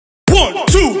1,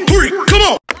 2, 3, come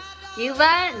on!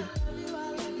 Yuvan!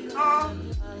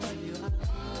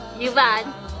 Yuvan!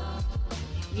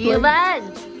 Yuvan!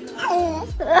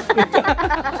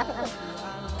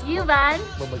 Yuvan!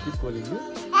 Mama keep calling you.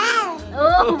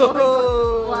 Oh my god!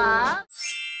 Wow!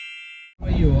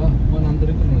 अयो मन अंदर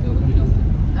ही करना ज़्यादा नहीं चलता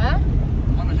Huh?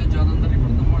 मन से ज़्यादा अंदर ही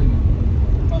पड़ता मॉडी में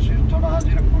बस ये थोड़ा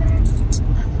हाजिर रखो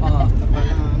हाँ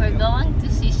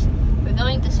We're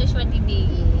going to Sushma TV.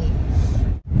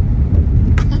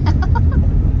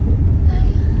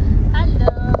 Hello.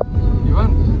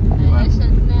 Ivan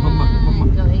Mama.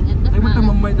 Going at the बेटा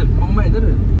मम्मा इधर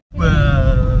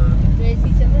Where is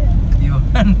he?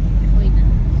 Ivan Wait na.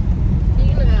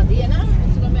 ठीक लगा दिया ना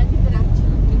उसको मैं अच्छी तरह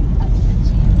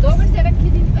 2 घंटे रखी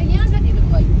थी यहाँ का नहीं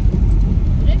लगवाई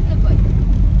रेड लगवाई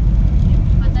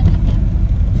पता नहीं क्या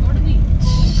छोड़ दी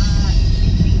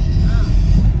हाँ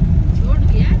छोड़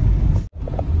दिया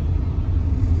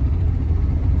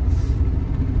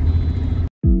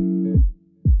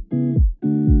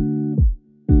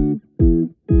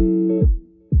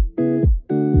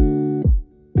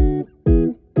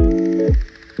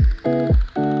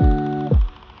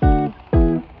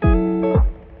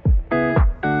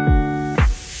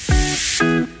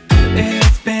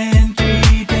It's been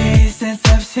 3 days since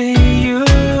I've seen you,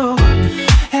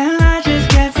 and I just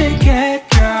can't forget,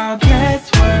 girl,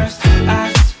 gets worse.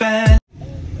 I spent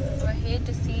We're here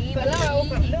to see पहला वो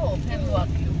कर लो फिर वो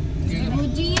आती हूँ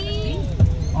Buji.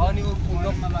 हाँ नहीं वो फूल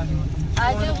अपना लाने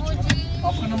Aja Buji.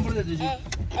 आपका नंबर दे दीजिए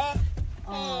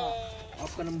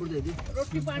आपका नंबर दे दी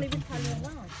रोटी पानी भी खा लो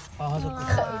ना हाँ हाँ सब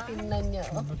Tingnan niyo.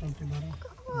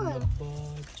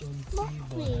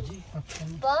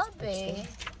 Bobby.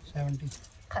 70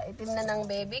 Kaitim na ng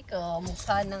baby ko.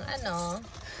 Mukha ng ano.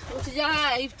 उठ जा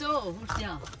इफ तो उठ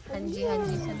जा Hanji siya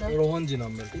doon. रोहन जी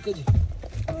नाम है ठीक है जी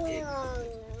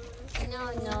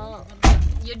No.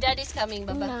 Your dad is coming,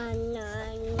 Baba.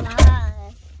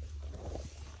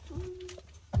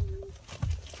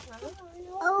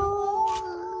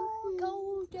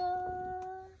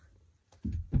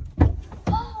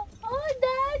 Oh,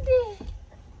 Daddy.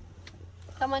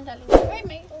 Come on, darling.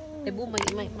 Debu,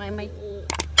 may.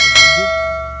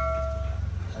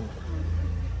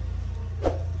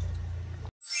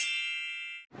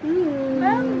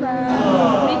 Mama.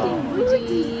 Meeting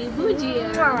Buji. Buji.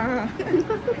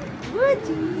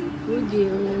 Buji.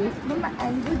 Mama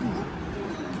and Buji.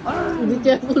 Be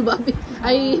careful, Bobby.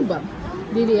 Ay, Bob.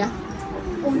 Didi, ah.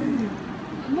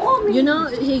 Mommy You know,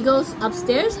 he goes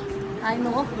upstairs. I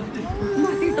know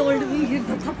Marty told me he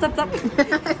tap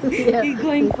Yeah. he's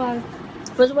going fast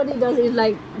First, what he does is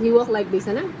like, he walk like this,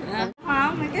 ano?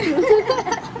 हाँ मैं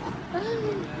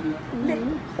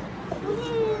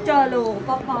चलो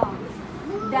पापा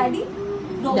daddy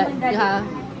Roman daddy Yeah.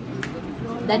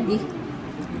 Daddy.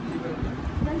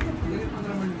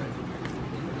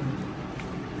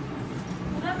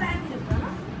 पूरा पैर नहीं लगता ना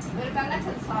मेरे पहले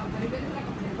चल साफ करी मेरे तेरा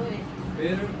कपड़े धोए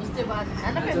फिर उसके बाद है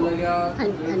ना चला गया हाँ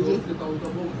जी। उसके ताऊ का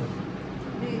वो था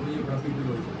ये ग्राफिक भी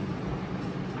लोग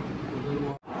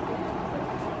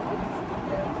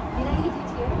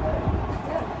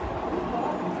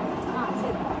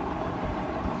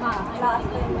हाँ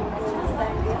last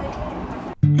time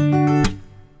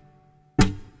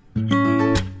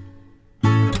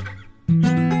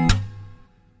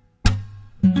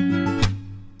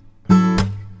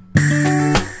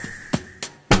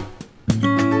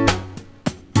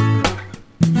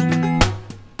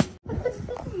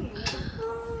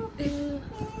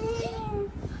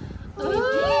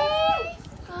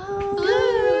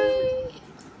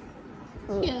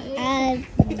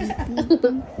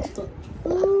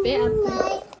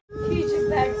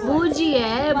Buji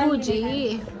eh,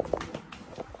 Buji.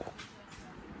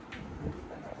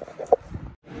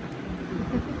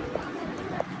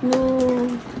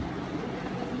 No.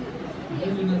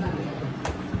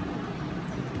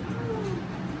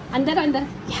 Under.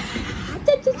 Yeah.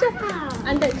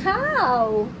 Under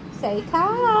cow. Say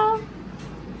cow.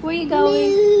 Where you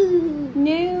going?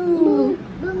 No.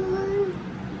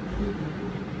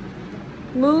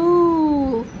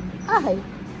 Moo. Ay.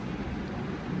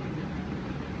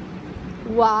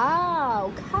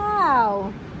 Wow,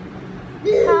 cow.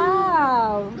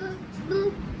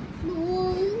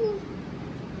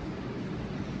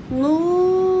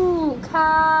 Moo,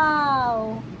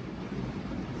 cow.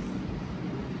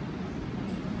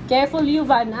 Careful,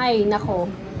 Yuvan. Ay, nako.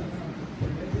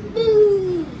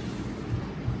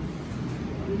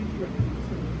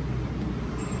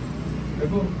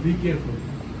 Be careful.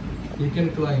 You can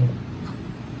climb.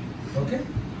 Okay?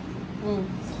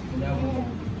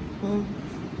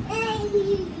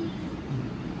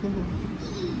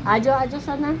 Ajo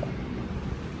sana.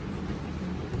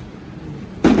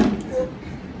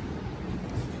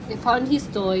 found his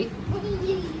toy.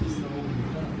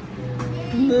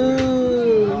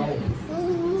 Moo.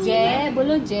 Jay,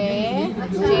 बोलो Jay.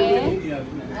 Jay.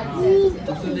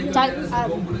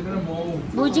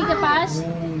 बूजी के पास.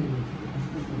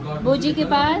 बूजी के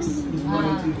पास.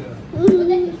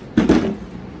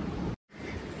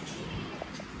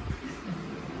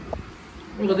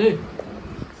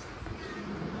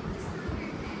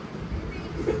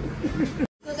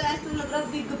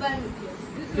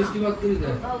 किसकी बात करी था?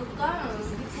 उसका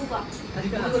फूफा।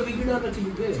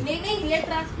 नहीं ये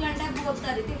ट्रांसप्लांट है, वो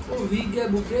बता रही थी। वो वीक है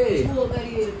बुके। वो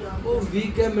करिए वो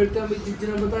वीक है, मेरे को जीजी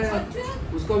ने बताया। अच्छा।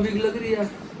 उसका वीक लग रही है।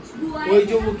 बुआ वही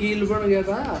जो वकील बन गया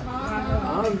था।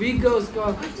 हाँ वीक है उसका।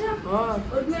 अच्छा। हाँ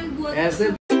और मैं बुआ ऐसे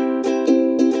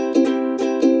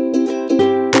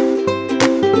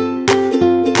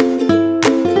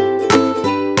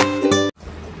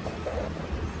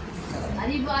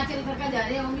अरे वो आचल करके जा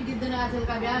रहे होंगे, जिस दिन आचल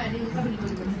का ब्याह है नहीं उनका बिल्कुल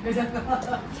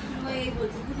मैं यही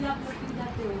बोलती हूँ, खुद आप लोग क्यों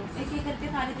जाते हो, एक एक करके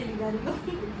सारे चली जा रही हो।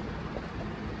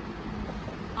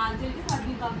 आंचल के साथ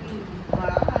भी काफी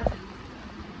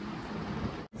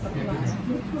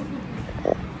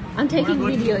I'm taking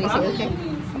video, is it okay?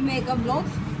 Makeup blog.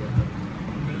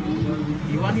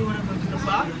 You want to go to the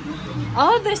park?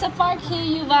 Oh, there's a park here,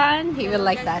 Yuvan. He will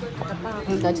like that.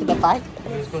 We'll go to the park.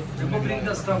 Bring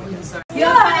the stuff inside.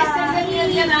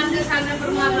 ये नाम से खाना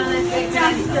परमार वाला है,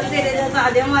 तेरे जैसा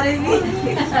आधे हमारे भी।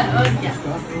 और क्या?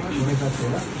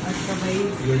 अच्छा भाई,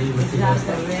 इंतजार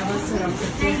कर रहे हैं बस।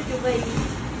 थैंक यू भाई।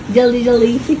 Jolly,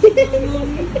 jolly.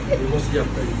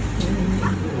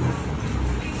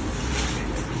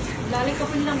 लाले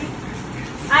कपिल लंबी।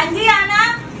 आंजी आना।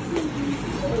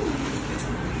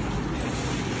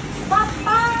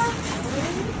 पापा।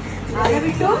 आगे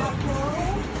बिट्टू।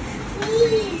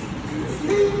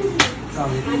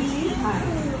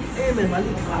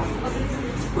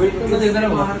 कोई तो देख रहा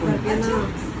होगा।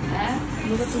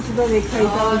 मुझे कुछ तो देखा ही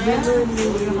था उस दिन।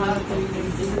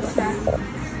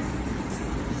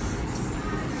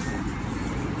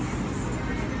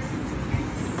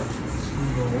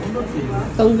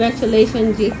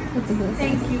 Congratulations, Ji.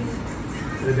 Thank you.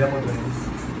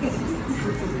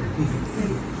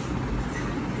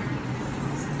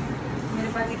 मेरे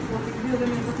पास एक फोटो भी होगा,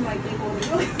 मेरे को माइक एक और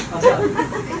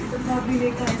तो भाभी ने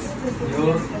कहा यो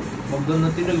मगदन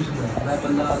नती ना विषय मैं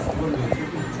बंदा बोल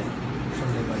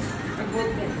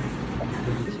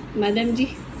Madam Ji.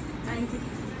 Thank you.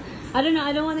 I don't know.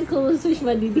 I don't want to call her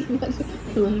Sushma Didi.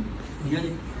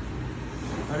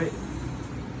 अरे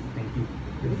thank you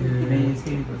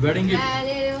wedding gift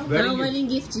Wedding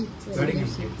gift, Ji. Wedding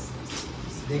gift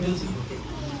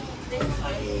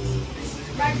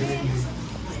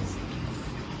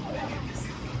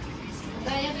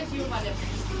गाया पे फ्यू वाले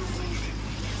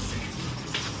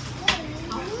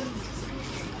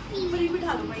ऊपर ही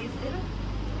बिठा लो भाई इससे ना।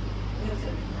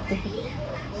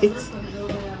 It's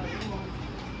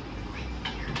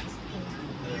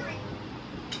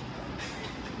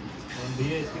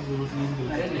इसकी जरूरत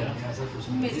नहीं ऐसा कुछ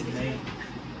नहीं।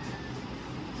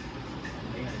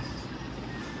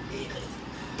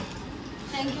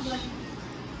 थैंक यू भाई।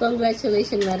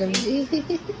 congratulations, Madam Ji.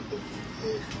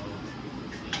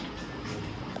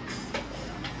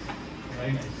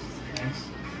 Very nice thanks.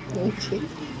 Okay.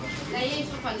 गाया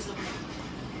इसको पाली लो।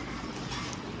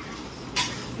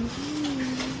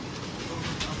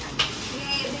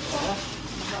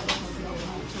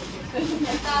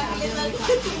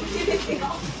 ये देखो।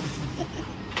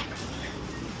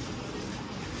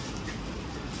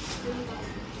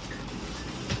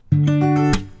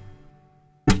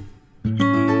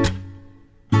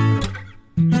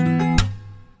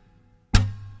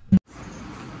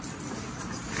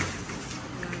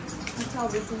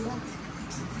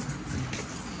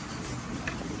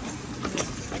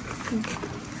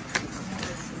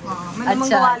 मैंने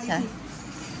मंगवा ली थी।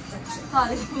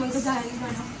 सारे मंगवा जाए नहीं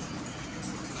बना।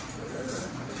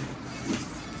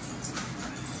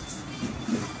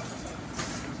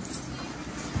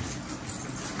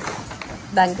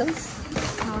 Bangles.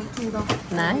 हाँ चूड़ा।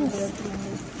 Nice.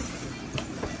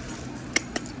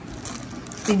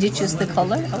 Did you choose the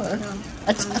color? Or?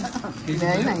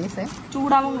 Very nice, eh?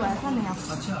 चूड़ा मंगवाया था नया।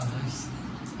 अच्छा नाइस।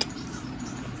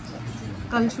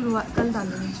 कल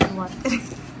डालेंगे शुरुआत करें।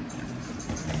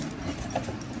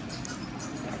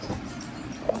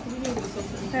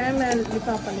 है मैं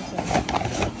लिफाफा लेके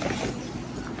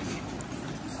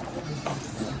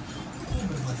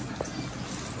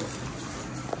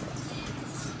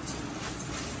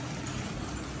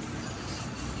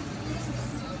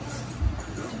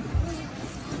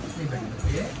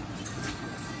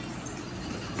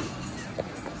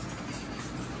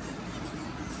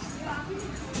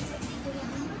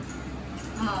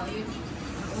हाँ ये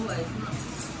वो है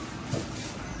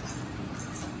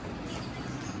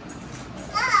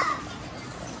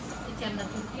चलना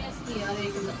चुकी है इसकी यार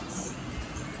एक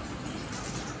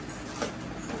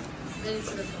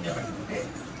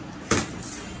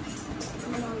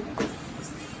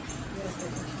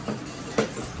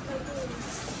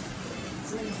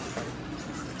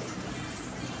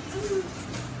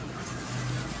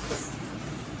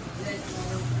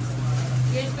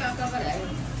ये इसका कवर है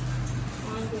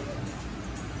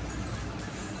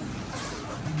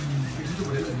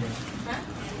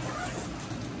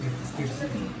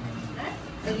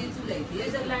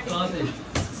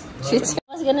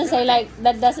I was gonna say like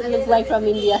that doesn't look like from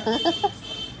India.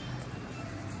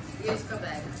 ये इसका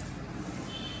बैग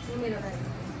ये मेरा बैग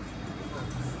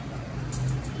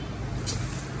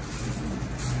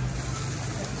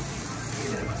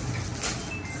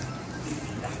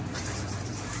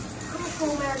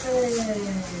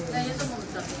नहीं तो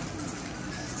मुझसे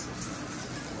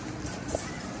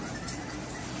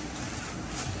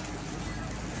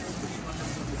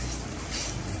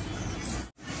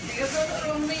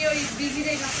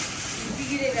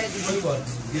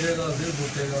गिरेगा फिर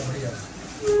फूटेगा बढ़िया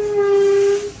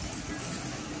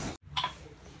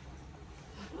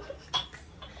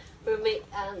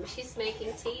She's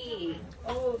making tea.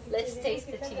 Oh, let's taste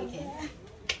the tea here.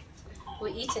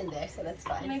 We eat in there, so that's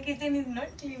fine. My kitchen is not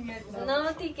clean yet. No,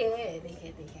 ठीक है.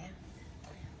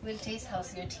 We'll taste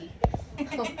how's your tea.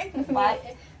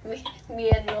 Bye. Me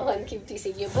and Rohan keep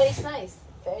teasing you, but it's nice.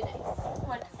 Very nice.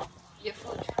 What? Your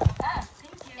food. Ah,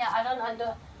 thank you. Yeah, I don't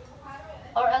under.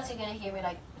 Or else you're gonna hear me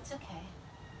like, it's okay.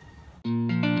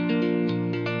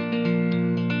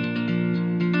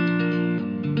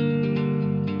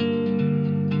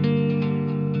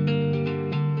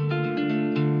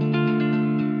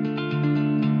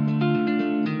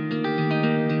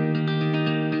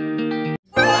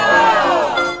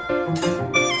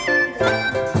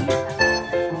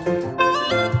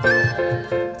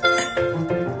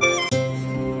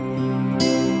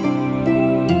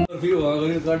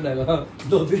 कर लेगा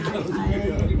 2-3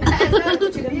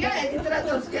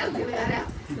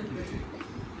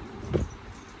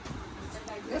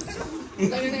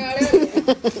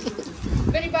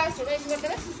 मेरी बात सुनो इस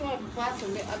बार सुषमा बात सुन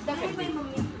ले अद्धा कर दे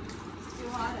मम्मी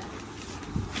त्योहार है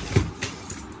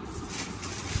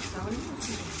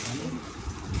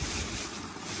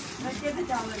रखिए तो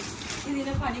चावल इसी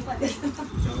ने पानी पा दिया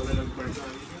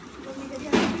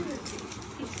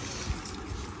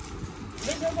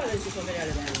देखो पहले इसको मेरे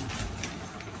वाले बैग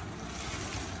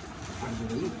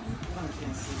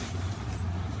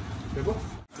देखो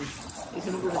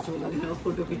इसने पूरा छोला दिया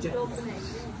फोटो खींचा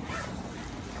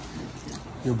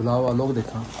ये बुलावा लोग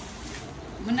देखा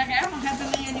मुन्ना कह मखा तो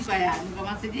नहीं पाया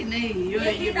मखा से जी नहीं ये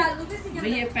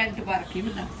भैया पैंट बार की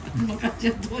मतलब मखा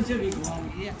चल दो जो भी घुमा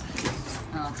गया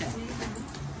हां चल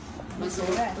बस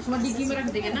हो रहा है उसमें डिग्गी में रख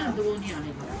देंगे ना दो नहीं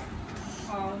आने को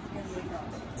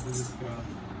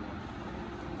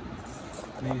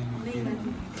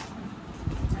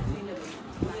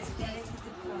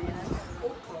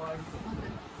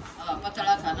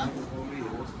पतला था ना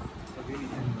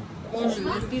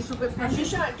टिश्यू पे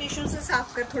टिश्यू से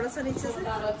साफ कर थोड़ा सा नीचे से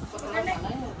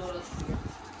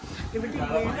ये बेटा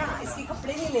ये ना इसके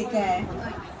कपड़े नहीं लेके आए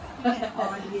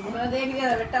और ये देख लिया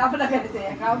टाप लगा देते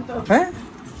हैं काम तो हैं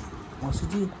मौसी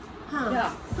जी हाँ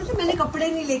कुछ मैंने कपड़े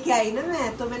नहीं लेके आई ना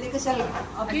मैं तो मैंने कहा चल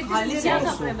अभी खाली से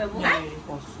कपड़े में वो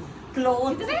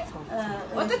क्लोथ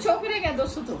वो तो छोकरे क्या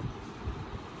दोस्तों तो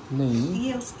नहीं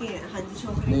ये उसके हाँ जी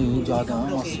छोकरे नहीं ज्यादा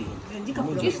मौसी जी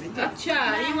कपड़े अच्छा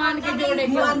ईमान के जोड़े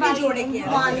ईमान के जोड़े के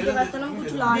ईमान के वास्ते ना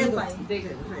कुछ ला नहीं पाए देख